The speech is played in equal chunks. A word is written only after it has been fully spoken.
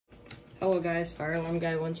Hello guys, Fire Alarm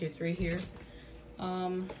Guy 123 here,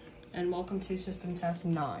 and welcome to System Test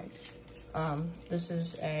 9. This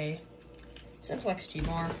is a Simplex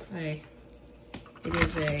T-Bar. It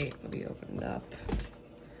is a, let me open it up.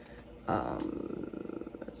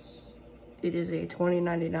 It is a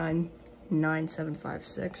 2099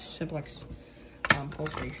 9756 Simplex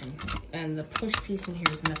pulsation, and the push piece in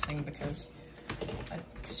here is missing because I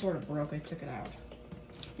sort of broke it, took it out,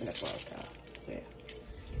 and it broke out, so yeah.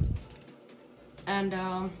 And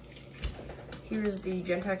here's the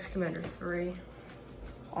Gentex Commander 3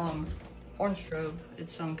 horn strobe.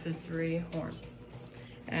 It's on code 3 horn.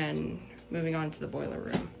 And moving on to the boiler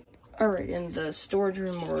room. Alright, in the storage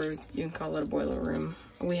room, or you can call it a boiler room,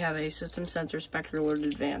 we have a System Sensor Spectral Alert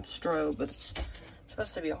Advanced strobe, but it's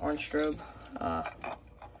supposed to be a horn strobe.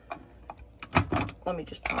 Let me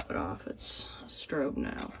just pop it off. It's a strobe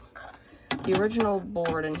now. The original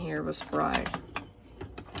board in here was fried.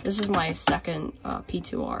 This is my second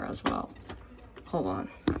P2R as well. Hold on.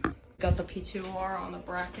 Got the P2R on the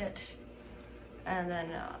bracket. And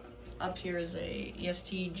then up here is a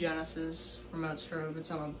EST Genesis remote strobe. It's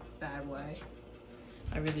on a bad way.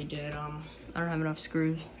 I really did. I don't have enough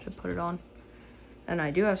screws to put it on. And I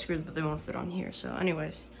do have screws, but they won't fit on here. So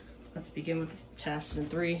anyways, let's begin with the test in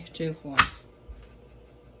 3, 2, 1.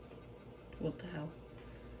 What the hell?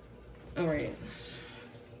 Alright.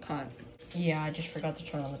 Cut. Yeah, I just forgot to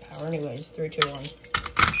turn on the power. Anyways, 3, 2, 1.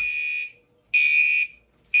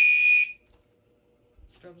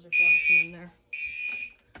 Strobes are flashing in there.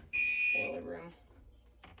 Boiler room.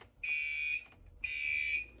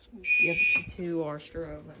 You have the P2R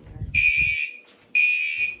strobe in there.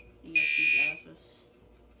 EST Genesis.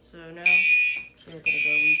 So now we're gonna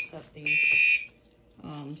go reset the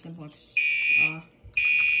Simplex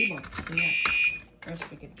keyboard. So yeah, first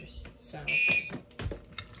we could just silence this.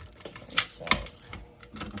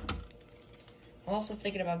 I'm also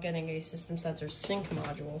thinking about getting a System Sensor sync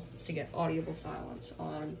module to get audible silence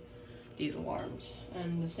on these alarms.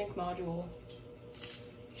 And the sync module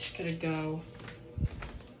is gonna go,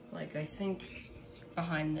 like, I think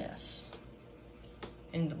behind this,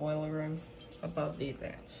 in the boiler room, above the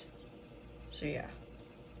advance. So yeah.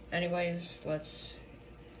 Anyways, let's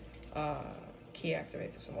key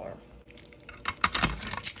activate this alarm.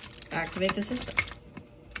 Activate the system.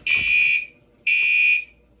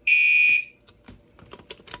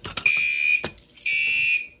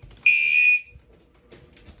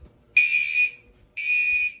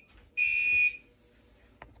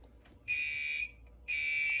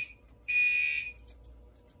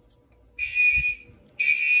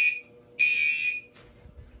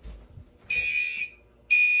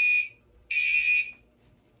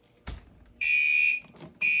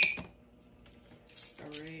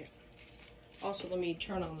 Alright. Also, let me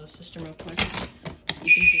turn on the system real quick.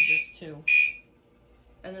 You can do this too.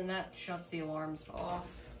 And then that shuts the alarms off.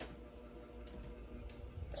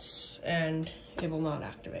 And it will not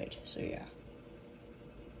activate, so yeah.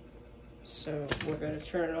 So we're going to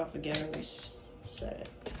turn it off again and reset it.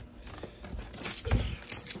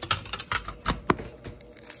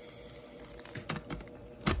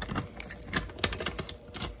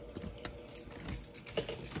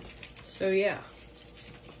 So yeah.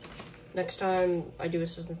 Next time I do a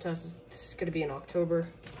system test, this is going to be in October.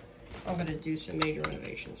 I'm going to do some major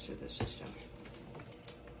renovations to this system.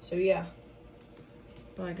 So yeah.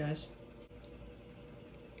 Bye guys.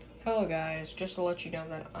 Hello guys, just to let you know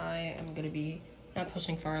that I am going to be not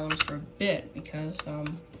posting fire alarms for a bit because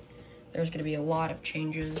there's going to be a lot of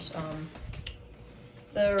changes.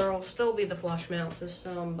 There'll still be the flush mount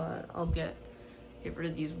system, but I'll get rid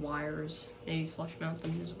of these wires, maybe flush mount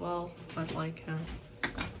them as well. But like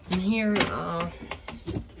in here, yeah,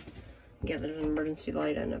 there's an emergency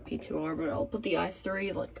light and a P2R, but I'll put the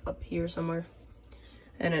i3 like up here somewhere.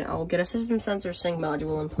 And then I'll get a System Sensor sync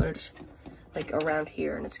module and put it like around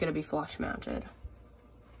here, and it's gonna be flush mounted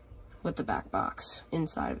with the back box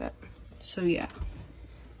inside of it. So yeah.